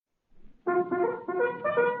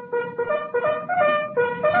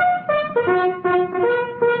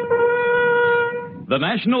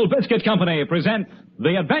National Biscuit Company presents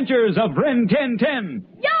The Adventures of Rin Tin Tin.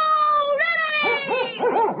 Yo, ready!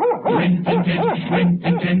 Rin Tin Tin, Rin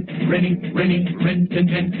Tin Tin, Rin Tin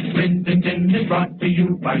Tin. Rin Tin Tin is brought to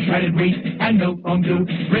you by shredded wheat and milk foam too.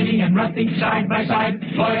 Rinny and Rusty side by side,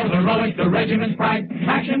 loyal, heroic, the regiment's pride.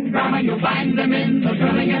 Action, drama, you'll find them in the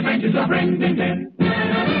thrilling adventures of Rin Tin Tin.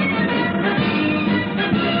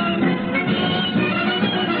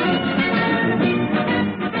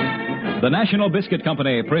 The National Biscuit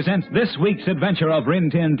Company presents this week's adventure of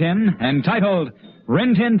Rin Tin Tin, entitled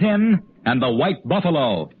Rin Tin Tin and the White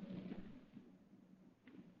Buffalo.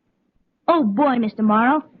 Oh, boy, Mr.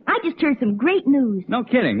 Morrow, I just heard some great news. No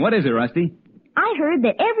kidding. What is it, Rusty? I heard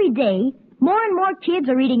that every day, more and more kids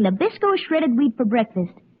are eating Nabisco shredded wheat for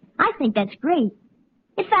breakfast. I think that's great.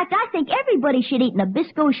 In fact, I think everybody should eat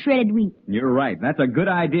Nabisco shredded wheat. You're right. That's a good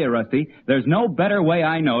idea, Rusty. There's no better way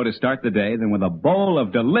I know to start the day than with a bowl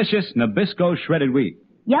of delicious Nabisco shredded wheat.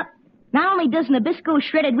 Yep. Not only does Nabisco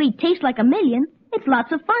shredded wheat taste like a million, it's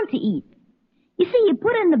lots of fun to eat. You see, you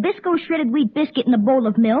put a Nabisco shredded wheat biscuit in a bowl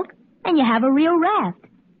of milk, and you have a real raft.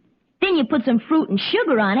 Then you put some fruit and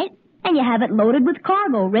sugar on it, and you have it loaded with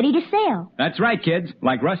cargo, ready to sail. That's right, kids.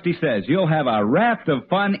 Like Rusty says, you'll have a raft of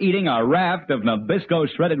fun eating a raft of Nabisco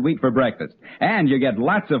shredded wheat for breakfast. And you get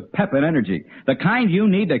lots of pep and energy, the kind you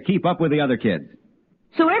need to keep up with the other kids.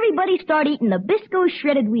 So everybody start eating Nabisco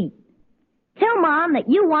shredded wheat. Tell Mom that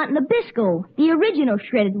you want Nabisco, the original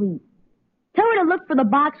shredded wheat. Tell her to look for the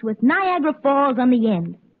box with Niagara Falls on the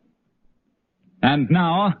end. And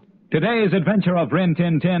now, today's adventure of Rin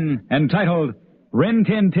Tin Tin, entitled Rin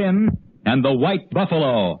Tin Tin and the White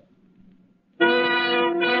Buffalo.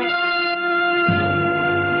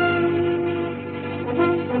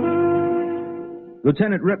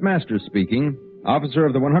 Lieutenant Rip Masters speaking, officer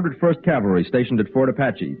of the 101st Cavalry stationed at Fort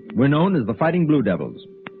Apache. We're known as the Fighting Blue Devils.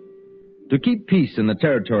 To keep peace in the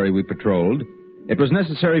territory we patrolled, it was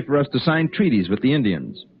necessary for us to sign treaties with the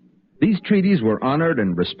Indians. These treaties were honored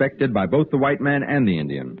and respected by both the white man and the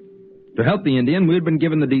Indian. To help the Indian, we had been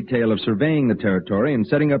given the detail of surveying the territory and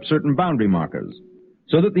setting up certain boundary markers,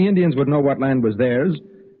 so that the Indians would know what land was theirs,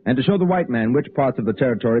 and to show the white man which parts of the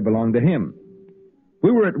territory belonged to him.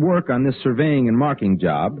 We were at work on this surveying and marking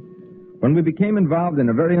job when we became involved in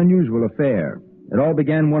a very unusual affair. It all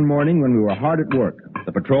began one morning when we were hard at work.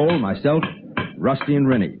 The patrol, myself, Rusty, and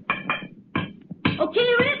Rennie. Okay,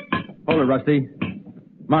 Rip? Hold it, Rusty.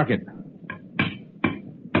 Mark it.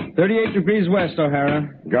 38 degrees west, O'Hara.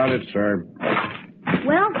 Got it, sir.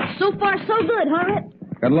 Well, so far so good, huh,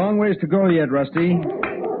 Rip? Got a long ways to go yet, Rusty.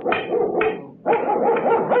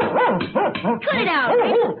 Cut it out,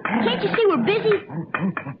 Rip. Can't you see we're busy?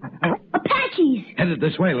 Apaches! Headed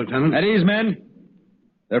this way, Lieutenant. At ease, men.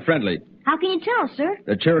 They're friendly. How can you tell, sir?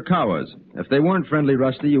 They're Chiricahuas. If they weren't friendly,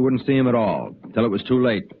 Rusty, you wouldn't see them at all, till it was too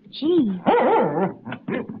late. Gee.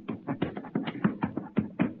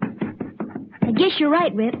 I guess you're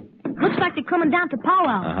right, Rip. Looks like they're coming down to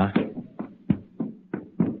powwow. Uh-huh.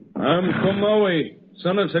 I'm Kumawi,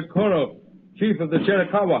 son of Socorro, chief of the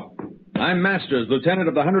Chiricahua. I'm Masters, lieutenant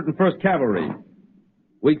of the 101st Cavalry.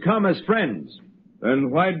 We come as friends.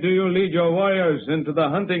 Then why do you lead your warriors into the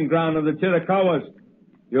hunting ground of the Chiricahuas?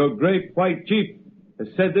 Your great white chief has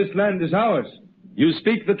said this land is ours. You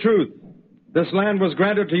speak the truth. This land was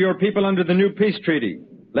granted to your people under the new peace treaty.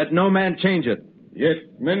 Let no man change it. Yet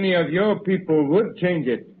many of your people would change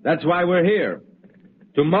it. That's why we're here.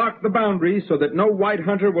 To mark the boundaries so that no white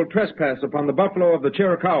hunter will trespass upon the buffalo of the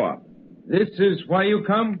Chiricahua. This is why you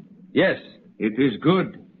come? Yes. It is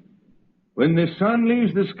good. When the sun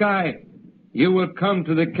leaves the sky, you will come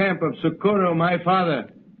to the camp of Socorro, my father,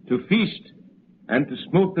 to feast and to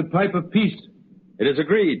smoke the pipe of peace. It is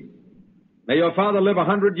agreed. May your father live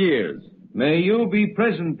 100 years. May you be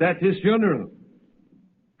present at his funeral.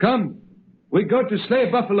 Come, we go to slay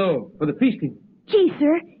a buffalo for the feasting. Gee,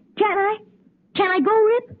 sir, can I go,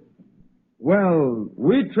 Rip? Well,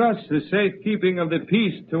 we trust the safekeeping of the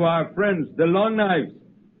peace to our friends, the Long Knives.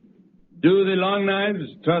 Do the Long Knives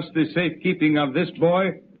trust the safekeeping of this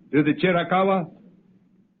boy to the Chiricahua?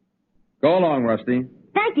 Go along, Rusty.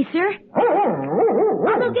 Thank you, sir.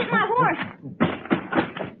 I'll go get my horse.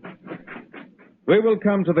 We will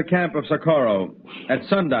come to the camp of Socorro at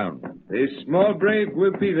sundown. The small brave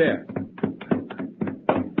will be there.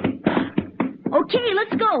 Okay,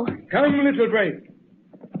 let's go. Come, little brave.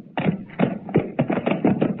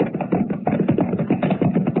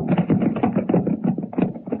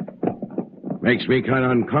 Makes me kind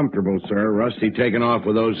of uncomfortable, sir. Rusty taking off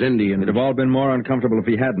with those Indians. It'd have all been more uncomfortable if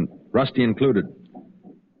he hadn't, Rusty included.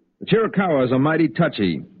 The Chiricahuas are mighty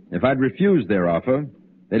touchy. If I'd refused their offer,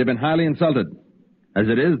 they'd have been highly insulted. As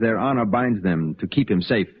it is, their honor binds them to keep him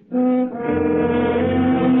safe.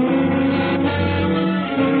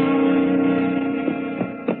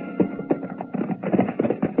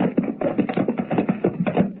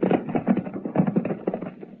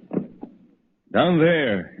 Down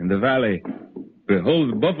there, in the valley,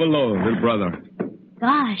 behold buffalo, little brother.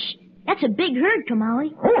 Gosh, that's a big herd,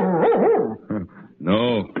 Kamali.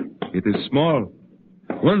 No, it is small.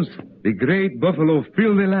 Once the great buffalo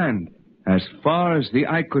filled the land as far as the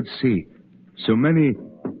eye could see. So many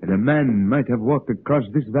that a man might have walked across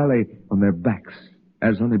this valley on their backs,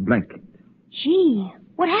 as on a blanket. Gee,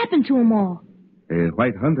 what happened to them all? The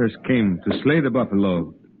white hunters came to slay the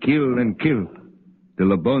buffalo, kill and kill, till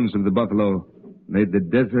the bones of the buffalo made the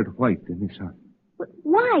desert white in the sun.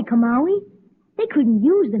 Why, Kamali? They couldn't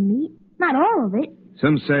use the meat. Not all of it.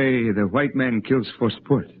 Some say the white man kills for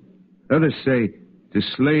sport. Others say to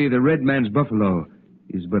slay the red man's buffalo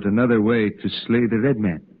is but another way to slay the red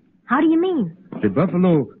man. How do you mean? The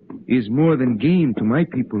buffalo is more than game to my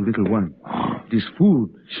people, little one. It is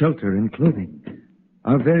food, shelter, and clothing.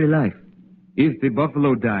 Our very life. If the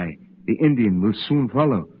buffalo die, the Indian will soon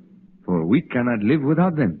follow, for we cannot live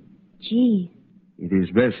without them. Gee. It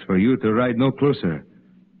is best for you to ride no closer.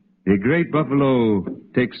 The great buffalo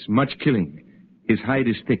takes much killing. His hide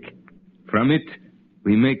is thick. From it,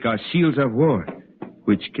 we make our shields of war,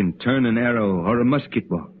 which can turn an arrow or a musket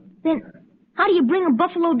ball. Then how do you bring a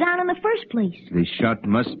buffalo down in the first place? The shot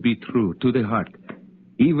must be true to the heart.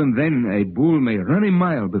 Even then, a bull may run a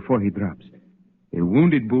mile before he drops. A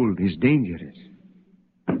wounded bull is dangerous.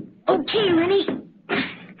 Okay, Rennie.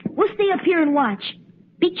 We'll stay up here and watch.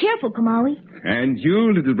 Be careful, Kamali. And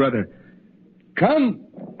you, little brother, come.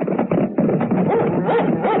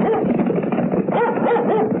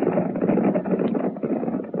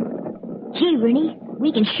 Gee, Rennie,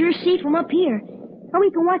 we can sure see from up here. Or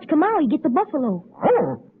we can watch Kamali get the buffalo.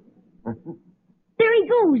 There he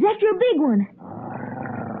goes, after a big one.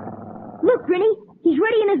 Look, Rennie, he's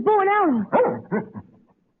ready in his bow and arrow.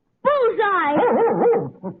 Bullseye!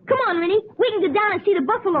 Come on, Rennie, we can go down and see the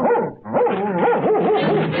buffalo.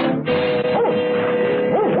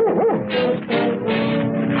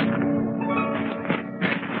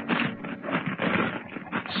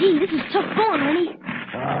 Gee, this is tough going, Rennie.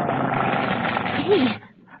 Hey,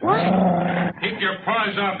 what? Keep your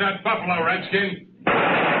paws off that buffalo, Redskin.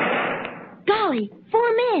 Golly,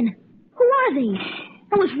 4 men. Who are they?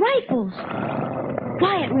 And with rifles.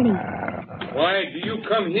 Quiet, Rennie. Why do you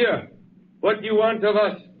come here? What do you want of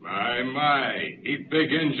us? My. He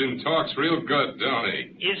big Injun talks real good, don't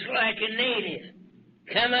he? Just like a native.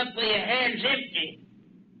 Come up with your hands empty.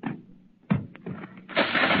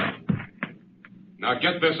 Now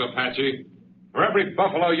get this, Apache. For every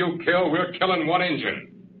buffalo you kill, we're killing 1 Injun.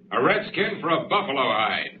 A redskin for a buffalo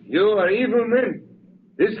hide. You are evil men.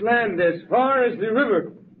 This land, as far as the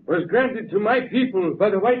river, was granted to my people by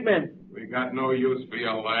the white man. We got no use for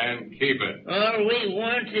your land. Keep it. All we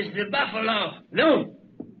want is the buffalo. No.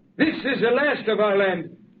 This is the last of our land.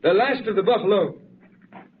 The last of the buffalo.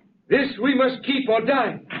 This we must keep or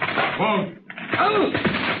die. Won't. Oh!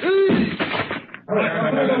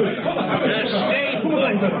 Stay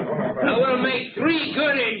put. I will make 3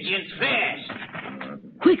 good Injuns fast.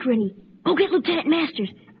 Quick, Rennie. Go get Lieutenant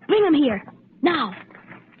Masters. Bring him here. Now.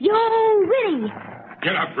 Yo, Rennie.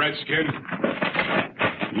 Get up, Redskin.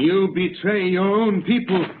 You betray your own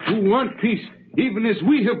people who want peace, even as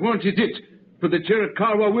we have wanted it. For the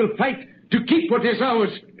Chiricahua will fight to keep what is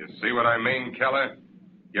ours. You see what I mean, Keller?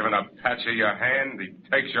 Giving Apache your hand, he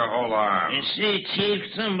takes your whole arm. You see, Chief,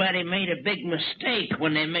 somebody made a big mistake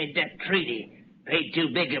when they made that treaty. Paid too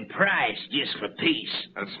big a price just for peace.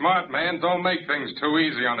 A smart man don't make things too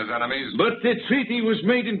easy on his enemies. But the treaty was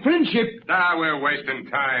made in friendship. Nah, we're wasting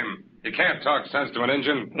time. You can't talk sense to an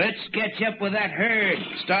Injun. Let's catch up with that herd.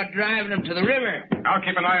 Start driving them to the river. I'll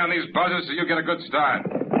keep an eye on these buzzers so you get a good start.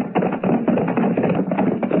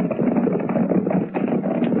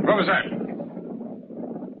 What was that?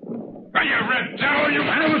 Are you red devil? You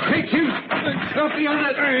I will take him. Stop me on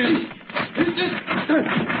that.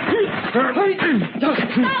 Golly,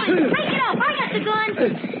 break it up. I got the gun.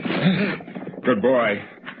 Good boy.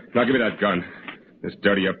 Now give me that gun. This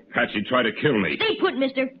dirty Apache tried to kill me. Stay put,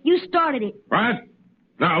 mister. You started it. What?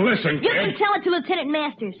 Now listen, You kid. can tell it to Lieutenant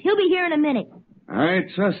Masters. He'll be here in a minute. I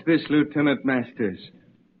trust this, Lieutenant Masters.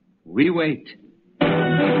 We wait.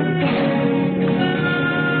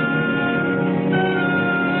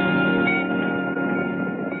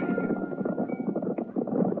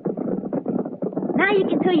 Now you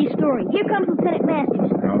can tell your story. Here comes Lieutenant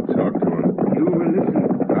Masters. I'll talk to him. You will listen.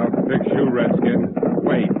 I'll fix you, Redskin.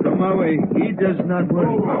 Wait, don't Kamawi. He does not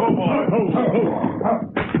worry.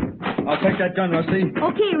 I'll take that gun, Rusty.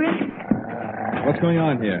 Okay, Rip. What's going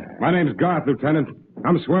on here? My name's Garth, Lieutenant.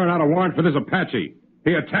 I'm swearing out a warrant for this Apache.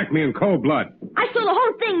 He attacked me in cold blood. I saw the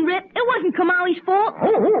whole thing, Rip. It wasn't Kamawi's fault.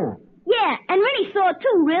 Yeah, and Rennie saw it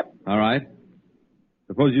too, Rip. All right.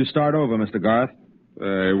 Suppose you start over, Mr. Garth.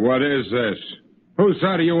 What is this? Whose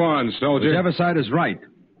side are you on, soldier? Whichever side is right.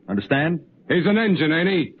 Understand? He's an Injun, ain't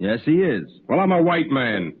he? Yes, he is. Well, I'm a white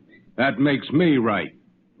man. That makes me right.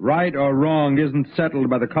 Right or wrong isn't settled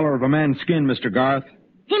by the color of a man's skin, Mr. Garth.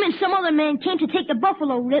 Him and some other man came to take the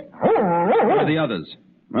buffalo, Rip. Where are the others?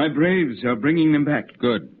 My braves are bringing them back.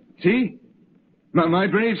 Good. See? My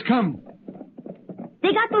braves come.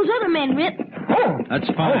 They got those other men, Rip. That's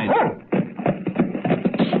fine.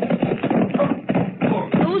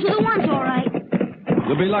 Those are the ones, all right.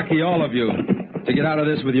 You'll be lucky, all of you, to get out of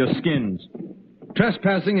this with your skins.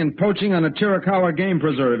 Trespassing and poaching on a Chiricahua game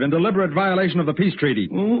preserve in deliberate violation of the peace treaty.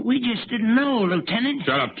 We just didn't know, Lieutenant.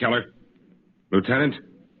 Shut up, Keller. Lieutenant,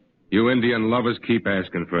 you Indian lovers keep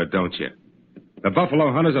asking for it, don't you? The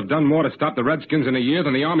buffalo hunters have done more to stop the Redskins in a year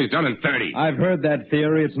than the Army's done in 30. I've heard that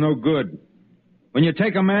theory. It's no good. When you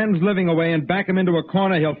take a man's living away and back him into a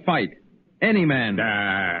corner, he'll fight. Any man.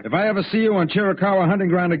 If I ever see you on Chiricahua hunting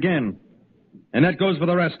ground again, and that goes for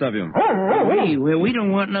the rest of you. We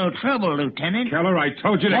don't want no trouble, Lieutenant. Keller, I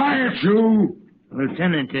told you to... Quiet, you!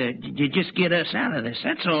 Lieutenant, you just get us out of this,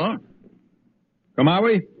 that's all.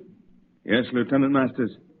 Kamawi, Yes, Lieutenant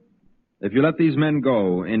Masters. if you let these men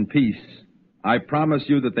go in peace, I promise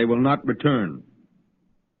you that they will not return.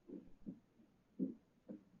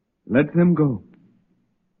 Let them go.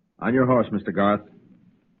 On your horse, Mr. Garth.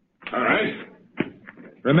 All right.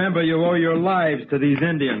 Remember, you owe your lives to these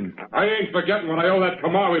Indians. I ain't forgetting what I owe that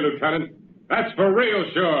Kamawi, Lieutenant. That's for real,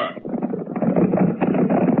 sure.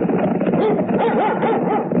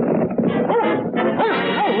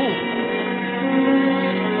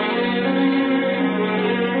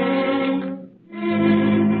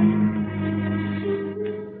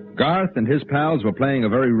 Garth and his pals were playing a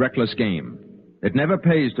very reckless game. It never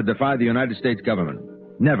pays to defy the United States government.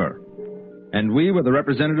 Never. And we were the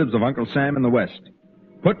representatives of Uncle Sam in the West,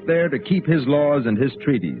 put there to keep his laws and his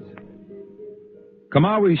treaties.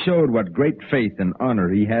 Kamawi showed what great faith and honor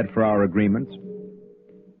he had for our agreements.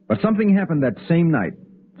 But something happened that same night,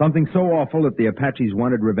 something so awful that the Apaches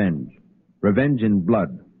wanted revenge. Revenge in blood,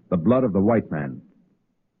 the blood of the white man.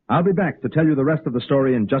 I'll be back to tell you the rest of the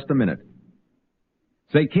story in just a minute.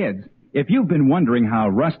 Say, kids, if you've been wondering how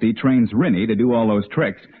Rusty trains Rennie to do all those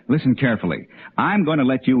tricks, listen carefully. I'm going to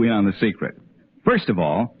let you in on the secret. First of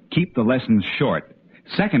all, keep the lessons short.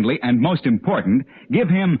 Secondly, and most important, give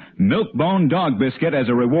him Milk-Bone Dog Biscuit as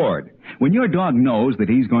a reward. When your dog knows that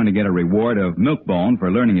he's going to get a reward of Milk-Bone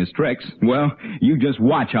for learning his tricks, well, you just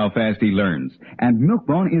watch how fast he learns. And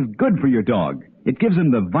Milk-Bone is good for your dog. It gives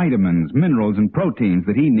him the vitamins, minerals, and proteins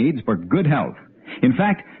that he needs for good health. In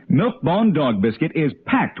fact, Milk-Bone Dog Biscuit is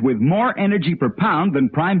packed with more energy per pound than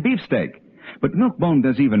prime beefsteak. But Milk-Bone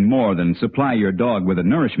does even more than supply your dog with the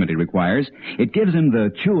nourishment he requires. It gives him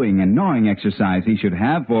the chewing and gnawing exercise he should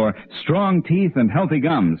have for strong teeth and healthy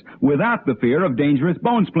gums, without the fear of dangerous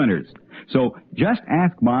bone splinters. So just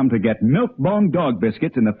ask Mom to get Milk-Bone Dog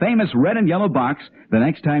Biscuits in the famous red and yellow box the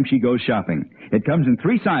next time she goes shopping. It comes in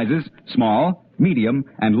 3 sizes, small, medium,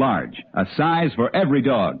 and large. A size for every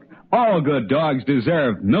dog. All good dogs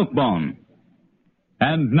deserve Milk-Bone.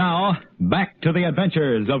 And now, back to the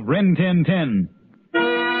adventures of Rin Tin Tin.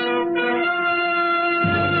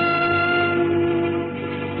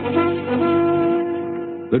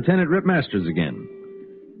 Lieutenant Rip Masters again.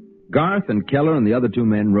 Garth and Keller and the other 2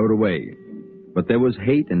 men rode away. But there was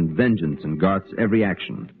hate and vengeance in Garth's every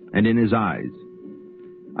action, and in his eyes.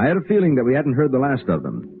 I had a feeling that we hadn't heard the last of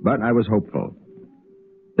them, but I was hopeful.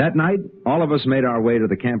 That night, all of us made our way to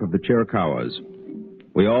the camp of the Chiricahuas.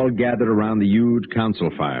 We all gathered around the huge council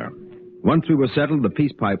fire. Once we were settled, the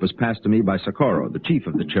peace pipe was passed to me by Socorro, the chief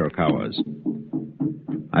of the Chiricahuas.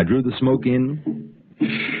 I drew the smoke in,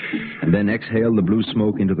 and then exhaled the blue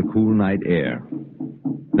smoke into the cool night air.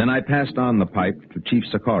 Then I passed on the pipe to Chief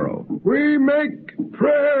Socorro. We make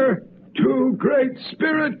prayer to Great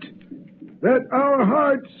Spirit that our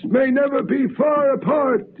hearts may never be far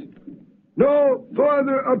apart, no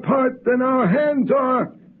farther apart than our hands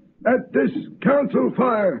are at this council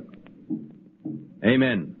fire.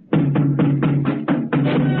 Amen.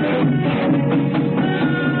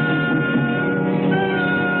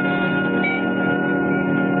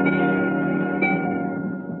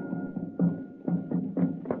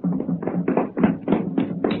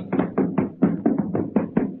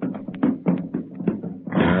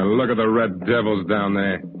 Look at the red devils down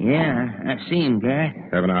there. Yeah, I see him, Garth.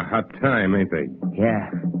 Having a hot time, ain't they? Yeah.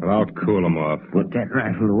 Well, I'll cool them off. Put that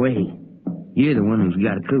rifle away. You're the one who's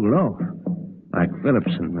got to cool off. Like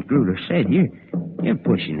Phillips and Magruder said, you're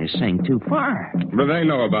pushing this thing too far. But they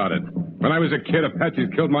know about it. When I was a kid, Apaches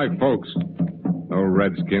killed my folks. No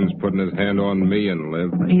Redskins putting his hand on me and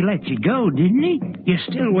live. Well, he let you go, didn't he? You're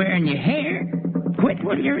still wearing your hair. Quit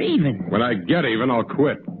while you're even. When I get even, I'll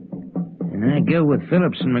quit. And I go with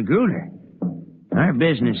Phillips and Magruder. Our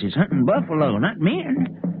business is hunting buffalo, not men.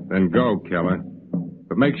 Then go, Keller.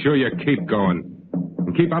 But make sure you keep going.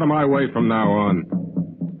 And keep out of my way from now on.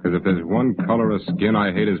 Because if there's one color of skin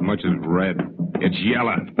I hate as much as red, it's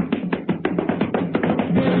yellow.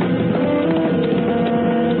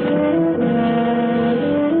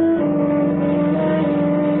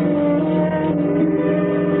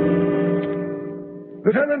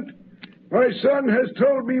 Lieutenant, my son has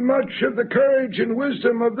told me much of the courage and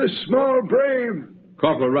wisdom of this small brave.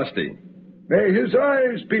 Corporal Rusty. May his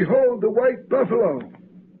eyes behold the white buffalo.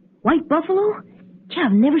 White buffalo? Gee,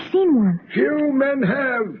 I've never seen one. Few men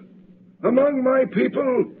have. Among my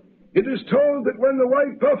people, it is told that when the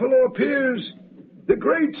white buffalo appears, the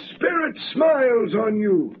Great Spirit smiles on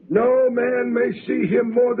you. No man may see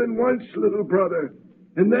him more than once, little brother,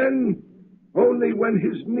 and then only when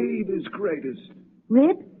his need is greatest.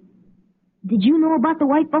 Rip, did you know about the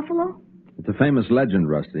white buffalo? It's a famous legend,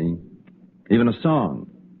 Rusty. Even a song.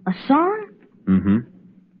 A song? Mm-hmm.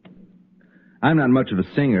 I'm not much of a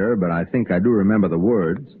singer, but I think I do remember the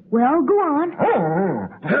words. Well, go on.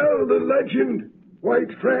 Tell the legend,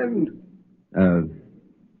 white friend.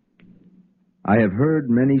 I have heard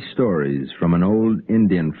many stories from an old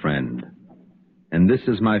Indian friend, and this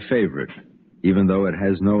is my favorite, even though it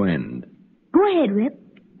has no end. Go ahead, Rip.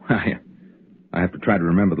 I have to try to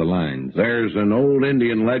remember the lines. There's an old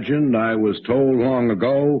Indian legend I was told long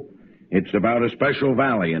ago. It's about a special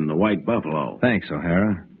valley in the White Buffalo. Thanks,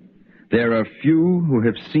 O'Hara. There are few who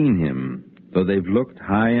have seen him, though they've looked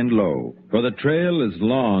high and low. For the trail is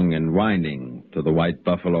long and winding to the White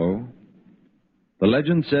Buffalo. The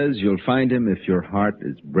legend says you'll find him if your heart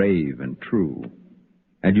is brave and true,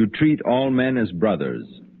 and you treat all men as brothers,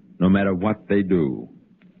 no matter what they do.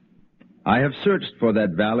 I have searched for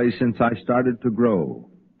that valley since I started to grow.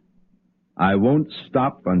 I won't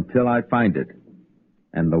stop until I find it,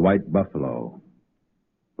 and the White Buffalo.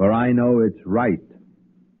 For I know it's right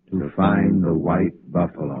to find the White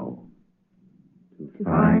Buffalo. To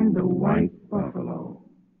find the White Buffalo.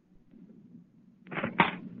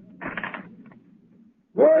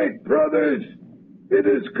 White brothers, it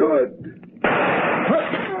is good.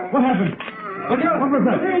 What happened? What was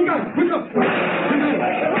that?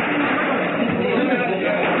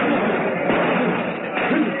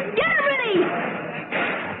 Get ready!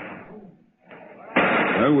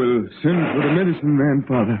 I will send for the medicine man,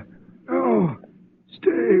 Father. Oh,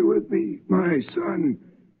 stay with me, my son.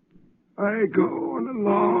 I go on a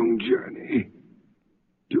long journey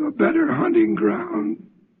to a better hunting ground.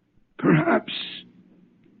 Perhaps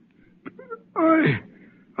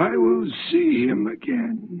I will see him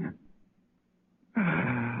again.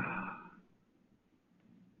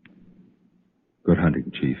 Good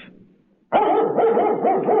hunting, Chief.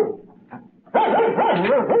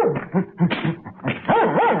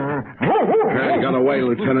 He got away,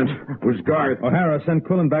 Lieutenant. It was Garth. O'Hara, send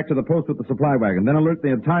Quillen back to the post with the supply wagon, then alert the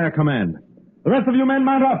entire command. The rest of you men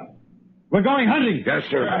mount up. We're going hunting. Yes,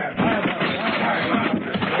 sir.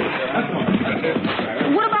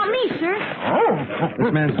 What about me, sir?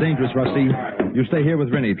 This man's dangerous, Rusty. You stay here with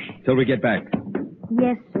Rennie till we get back.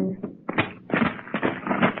 Yes, sir.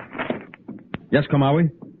 Yes, Komawi?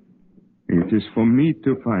 It is for me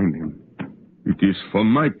to find him. It is for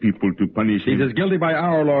my people to punish him. He's as guilty by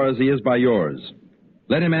our law as he is by yours.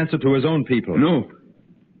 Let him answer to his own people. No.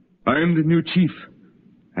 I am the new chief.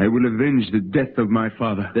 I will avenge the death of my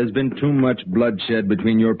father. There's been too much bloodshed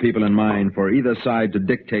between your people and mine for either side to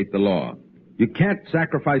dictate the law. You can't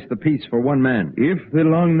sacrifice the peace for one man. If the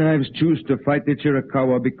Long Knives choose to fight the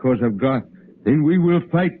Chiricahua because of Garth, then we will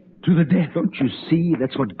fight to the death. Don't you see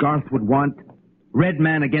that's what Garth would want? Red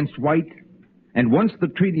man against white? And once the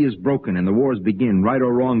treaty is broken and the wars begin, right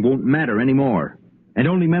or wrong won't matter anymore. And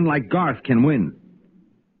only men like Garth can win.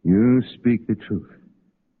 You speak the truth.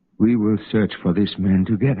 We will search for this man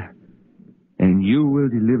together. And you will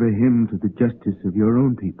deliver him to the justice of your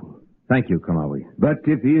own people. Thank you, Komawi. But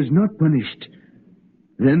if he is not punished,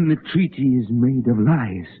 then the treaty is made of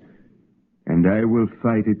lies. And I will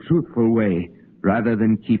fight a truthful way rather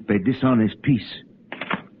than keep a dishonest peace.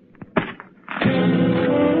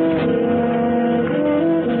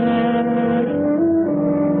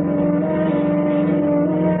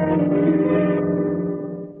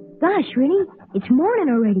 Gosh, Rennie, it's morning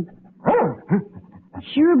already.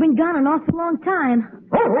 Sure been gone an awful long time.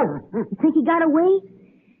 You think he got away?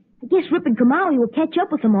 I guess Rip and Kamali will catch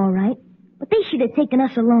up with him all right. But they should have taken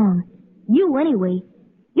us along. You, anyway.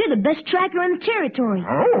 You're the best tracker in the territory.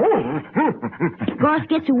 If Garth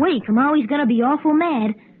gets away, Kamali's gonna be awful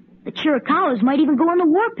mad. The Chiricahuas might even go on the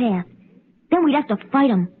warpath. Then we'd have to fight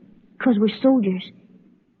them, 'cause we're soldiers.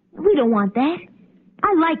 We don't want that.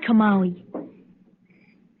 I like Kamali.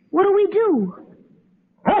 What do we do?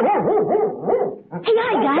 Hey,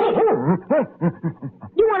 I got it.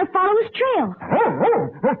 You want to follow his trail?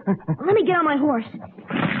 Let me get on my horse.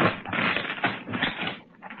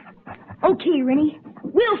 Okay, Rennie.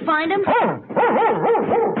 We'll find him.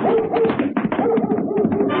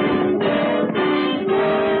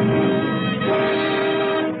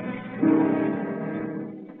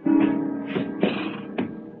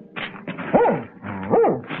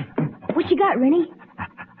 What you got, Rennie?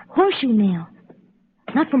 Horseshoe nail.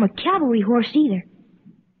 Not from a cavalry horse either.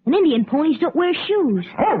 And Indian ponies don't wear shoes.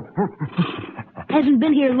 Hasn't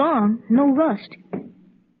been here long. No rust.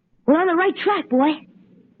 We're on the right track, boy.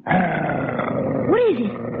 What is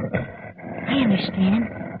it? I understand.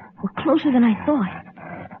 We're closer than I thought.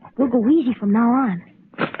 We'll go easy from now on.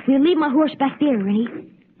 We'll leave my horse back there, Rennie.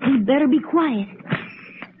 He'd better be quiet.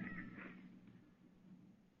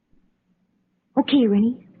 Okay,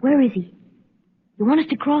 Rennie. Where is he? You want us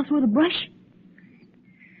to crawl through the brush?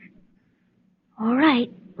 All right,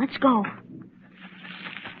 let's go.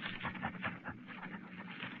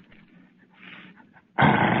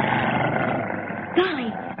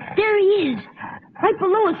 Golly, there he is. Right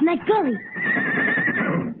below us in that gully.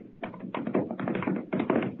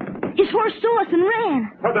 His horse saw us and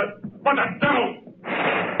ran. What the devil?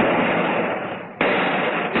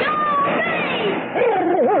 No, Rennie!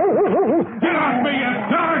 Get off me, you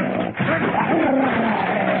dog!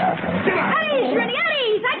 At ease, Rennie, at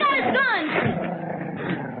ease. I got his gun.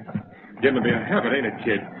 Getting to be a habit, ain't it,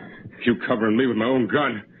 kid? You covering me with my own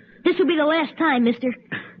gun. This will be the last time, mister.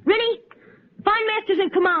 Rennie, find Masters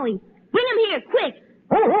and Kamali. Bring him here, quick.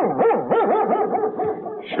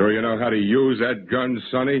 Sure you know how to use that gun,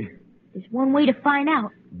 Sonny? There's one way to find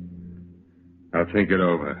out. I'll think it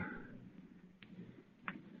over.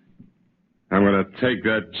 I'm gonna take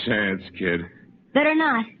that chance, kid. Better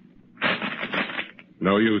not.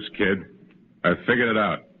 No use, kid. I figured it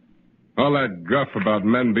out. All that guff about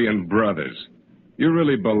men being brothers. You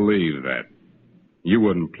really believe that? You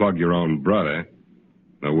wouldn't plug your own brother,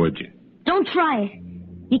 now would you? Don't try it.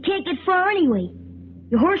 You can't get far anyway.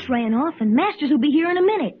 Your horse ran off, and Masters will be here in a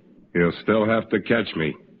minute. He'll still have to catch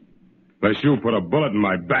me. Unless you put a bullet in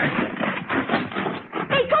my back.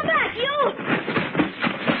 Hey, come back, you!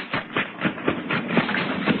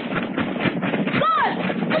 Guard!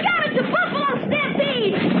 Look out, it's a buffalo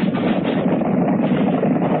stampede!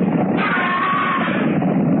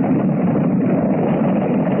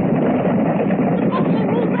 The buffalo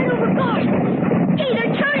rolled right over Guard. Hey,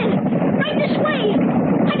 they're turning! Right this way!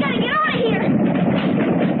 I gotta get out of here!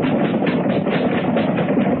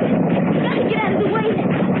 Gotta get out of the way!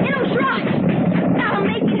 In those rocks! I'll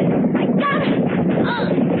make it! I got it!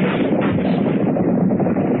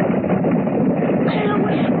 I don't know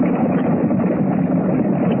where...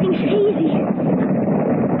 Everything's hazy.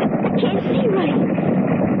 I can't see right.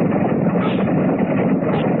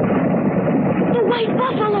 The white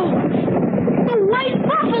buffalo! The white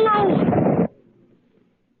buffalo!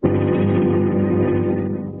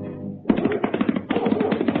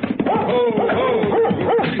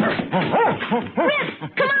 Rip!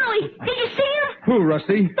 Kamali! Did you see him? Who,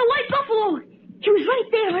 Rusty? The white buffalo! He was right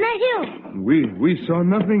there on that hill. We saw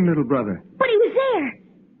nothing, little brother. But he was there.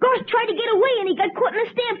 Garth tried to get away and he got caught in a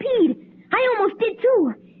stampede. I almost did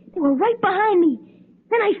too. They were right behind me.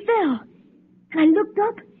 Then I fell. And I looked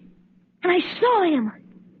up and I saw him.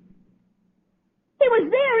 He was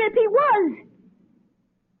there, Rip, he was.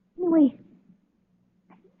 Anyway,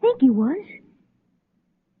 I think he was.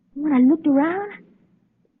 When I looked around,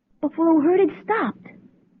 buffalo herd had stopped.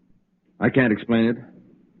 I can't explain it.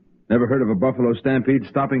 Never heard of a buffalo stampede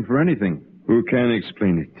stopping for anything. Who can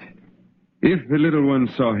explain it? If the little one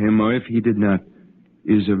saw him or if he did not,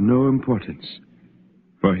 is of no importance.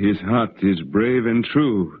 For his heart is brave and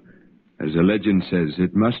true, as the legend says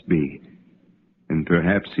it must be. And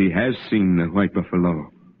perhaps he has seen the white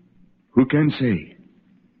buffalo. Who can say?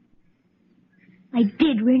 I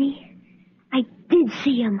did, Rennie. I did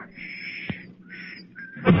see him.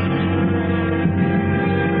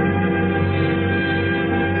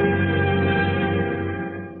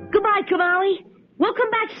 Goodbye, Kamali. We'll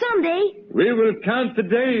come back someday. We will count the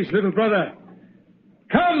days, little brother.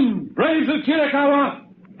 Come, braves of Chiricahua!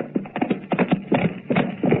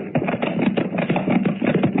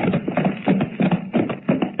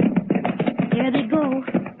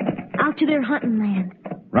 their hunting land.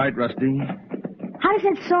 Right, Rusty. How does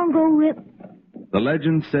that song go, Rip? The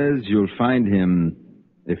legend says you'll find him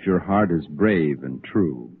if your heart is brave and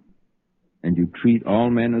true, and you treat all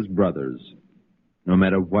men as brothers, no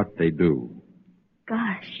matter what they do.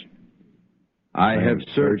 Gosh. I have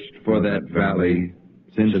searched for that valley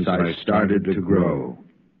since I started to grow.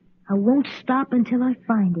 I won't stop until I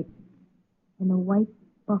find it. And the white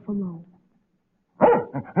buffalo.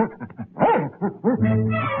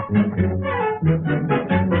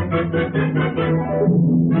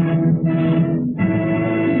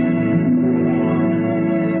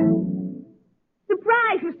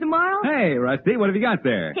 Surprise, Mr. Morrow. Hey, Rusty, what have you got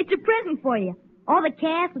there? It's a present for you. All the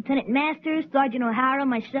cast, Lieutenant Masters, Sergeant O'Hara,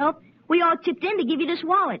 myself, we all chipped in to give you this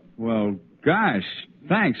wallet. Well, gosh,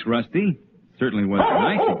 thanks, Rusty. Certainly was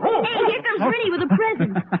nice. Hey, here comes Rennie with a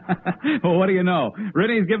present. Well, what do you know?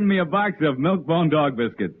 Rennie's giving me a box of Milk-Bone dog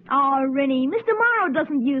biscuits. Oh, Rennie, Mr. Morrow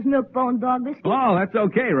doesn't use Milk-Bone dog biscuits. Oh, that's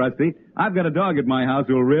okay, Rusty. I've got a dog at my house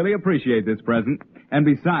who'll really appreciate this present. And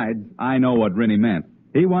besides, I know what Rennie meant.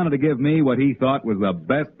 He wanted to give me what he thought was the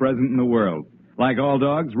best present in the world. Like all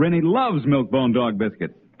dogs, Rennie loves Milk-Bone dog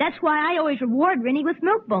biscuits. That's why I always reward Rennie with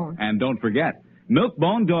Milk-Bone. And don't forget,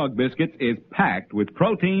 Milk-Bone dog biscuits is packed with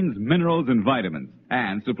proteins, minerals, and vitamins,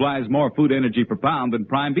 and supplies more food energy per pound than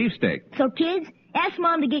prime beef steak. So, kids, ask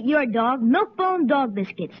Mom to get your dog Milk-Bone dog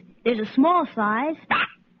biscuits. There's a small size,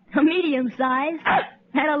 a medium size,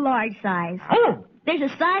 and a large size. There's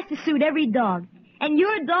a size to suit every dog, and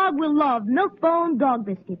your dog will love Milk-Bone dog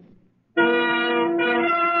biscuits.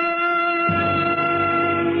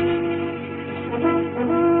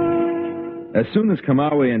 As soon as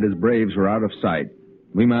Kamawe and his braves were out of sight,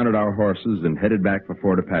 we mounted our horses and headed back for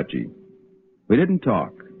Fort Apache. We didn't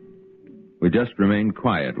talk. We just remained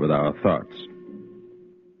quiet with our thoughts.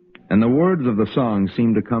 And the words of the song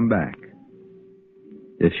seemed to come back.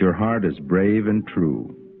 If your heart is brave and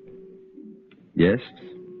true. Yes,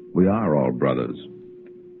 we are all brothers.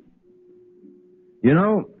 You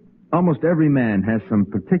know, almost every man has some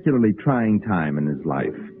particularly trying time in his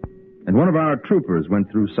life. And one of our troopers went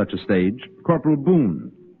through such a stage, Corporal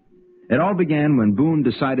Boone. It all began when Boone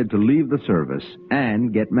decided to leave the service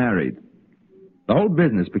and get married. The whole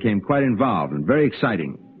business became quite involved and very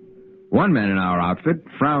exciting. One man in our outfit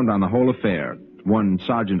frowned on the whole affair, one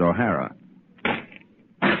Sergeant O'Hara.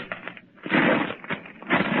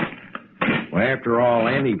 Well, after all,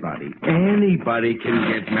 anybody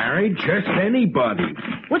can get married, just anybody.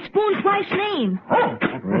 What's Boone's wife's name? Oh,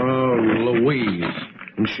 Louise.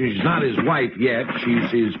 And she's not his wife yet.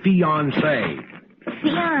 She's his fiancée.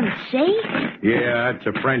 Fiancée? Yeah, that's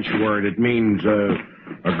a French word. It means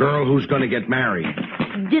a girl who's going to get married.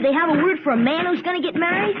 Do they have a word for a man who's going to get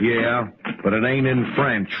married? Yeah, but it ain't in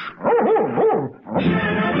French.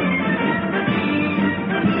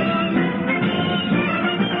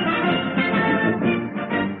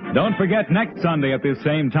 Don't forget next Sunday at this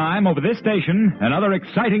same time over this station, another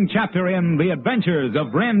exciting chapter in The Adventures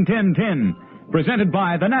of Rin Tin Tin, presented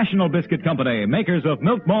by the National Biscuit Company, makers of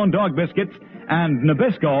Milk-Bone dog biscuits, and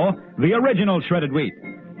Nabisco, the original shredded wheat.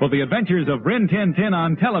 For The Adventures of Rin Tin Tin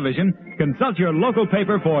on television, consult your local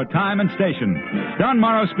paper for time and station. Don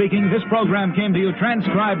Morrow speaking. This program came to you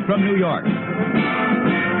transcribed from New York.